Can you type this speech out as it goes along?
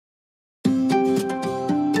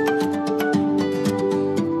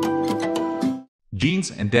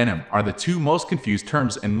Jeans and denim are the two most confused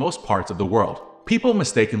terms in most parts of the world. People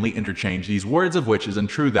mistakenly interchange these words, of which is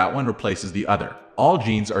untrue that one replaces the other. All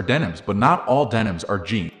jeans are denims, but not all denims are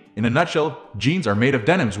jeans. In a nutshell, jeans are made of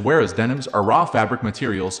denims, whereas denims are raw fabric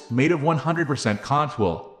materials made of 100% cotton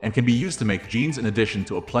wool and can be used to make jeans in addition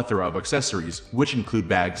to a plethora of accessories, which include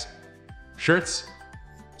bags, shirts,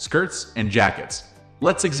 skirts, and jackets.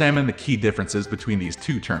 Let's examine the key differences between these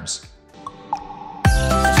two terms.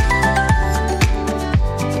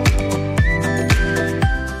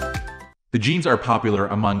 The jeans are popular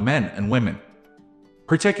among men and women,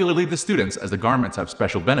 particularly the students, as the garments have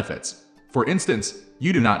special benefits. For instance,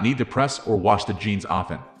 you do not need to press or wash the jeans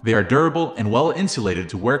often. They are durable and well insulated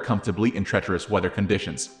to wear comfortably in treacherous weather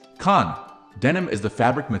conditions. Con. Denim is the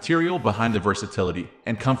fabric material behind the versatility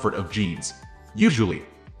and comfort of jeans. Usually,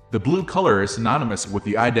 the blue color is synonymous with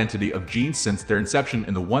the identity of jeans since their inception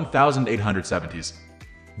in the 1870s,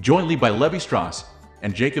 jointly by Levi Strauss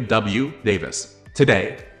and Jacob W. Davis.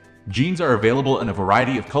 Today, jeans are available in a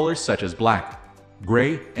variety of colors such as black,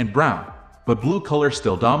 gray, and brown, but blue color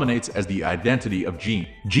still dominates as the identity of jeans.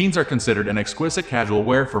 Jeans are considered an exquisite casual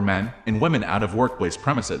wear for men and women out of workplace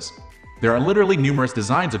premises. There are literally numerous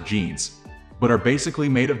designs of jeans, but are basically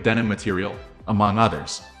made of denim material, among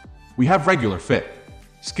others. We have regular fit,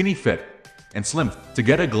 skinny fit, and slim. To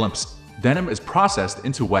get a glimpse, denim is processed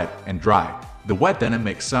into wet and dry. The wet denim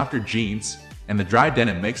makes softer jeans, and the dry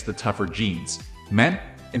denim makes the tougher jeans. Men,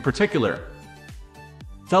 in particular,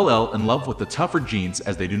 fell in love with the tougher jeans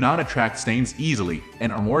as they do not attract stains easily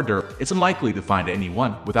and are more durable. It's unlikely to find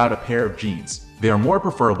anyone without a pair of jeans. They are more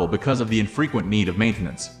preferable because of the infrequent need of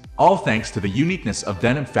maintenance, all thanks to the uniqueness of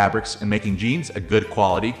denim fabrics in making jeans a good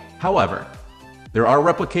quality. However, there are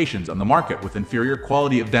replications on the market with inferior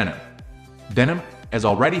quality of denim. Denim, as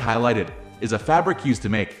already highlighted, is a fabric used to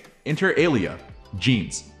make, inter alia,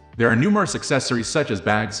 jeans. There are numerous accessories such as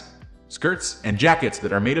bags, skirts, and jackets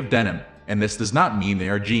that are made of denim, and this does not mean they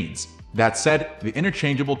are jeans. That said, the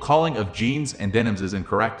interchangeable calling of jeans and denims is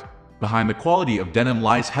incorrect. Behind the quality of denim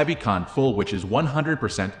lies heavy cotton wool, which is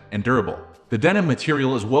 100% and durable. The denim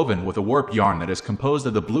material is woven with a warp yarn that is composed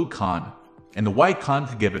of the blue cotton and the white cotton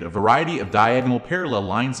to give it a variety of diagonal parallel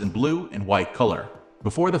lines in blue and white color.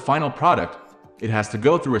 Before the final product, it has to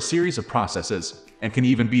go through a series of processes and can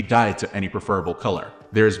even be dyed to any preferable color.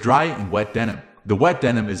 There is dry and wet denim. The wet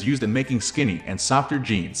denim is used in making skinny and softer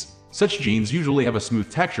jeans. Such jeans usually have a smooth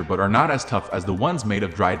texture but are not as tough as the ones made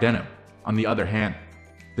of dry denim. On the other hand,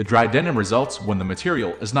 the dry denim results when the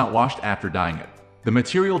material is not washed after dyeing it. The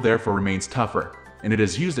material therefore remains tougher, and it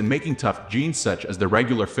is used in making tough jeans such as the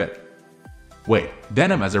regular fit. Weight.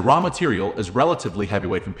 Denim as a raw material is relatively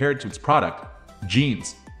heavyweight compared to its product,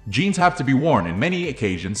 jeans. Jeans have to be worn in many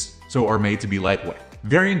occasions, so are made to be lightweight.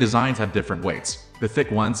 Varying designs have different weights. The thick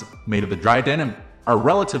ones, made of the dry denim, are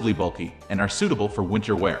relatively bulky and are suitable for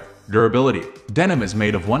winter wear. Durability. Denim is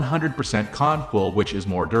made of 100% cotton wool, which is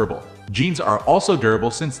more durable. Jeans are also durable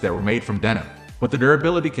since they were made from denim, but the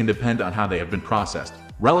durability can depend on how they have been processed.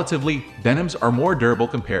 Relatively, denims are more durable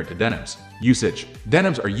compared to denims. Usage.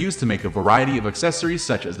 Denims are used to make a variety of accessories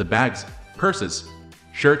such as the bags, purses,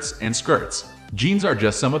 shirts, and skirts. Jeans are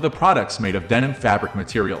just some of the products made of denim fabric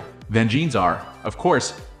material. Then jeans are, of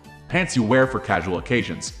course, pants you wear for casual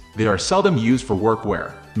occasions. They are seldom used for work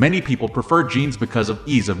wear. Many people prefer jeans because of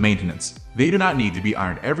ease of maintenance. They do not need to be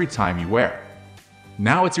ironed every time you wear.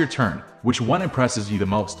 Now it's your turn. Which one impresses you the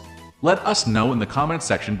most? Let us know in the comment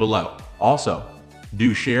section below. Also,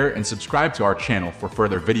 do share and subscribe to our channel for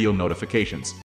further video notifications.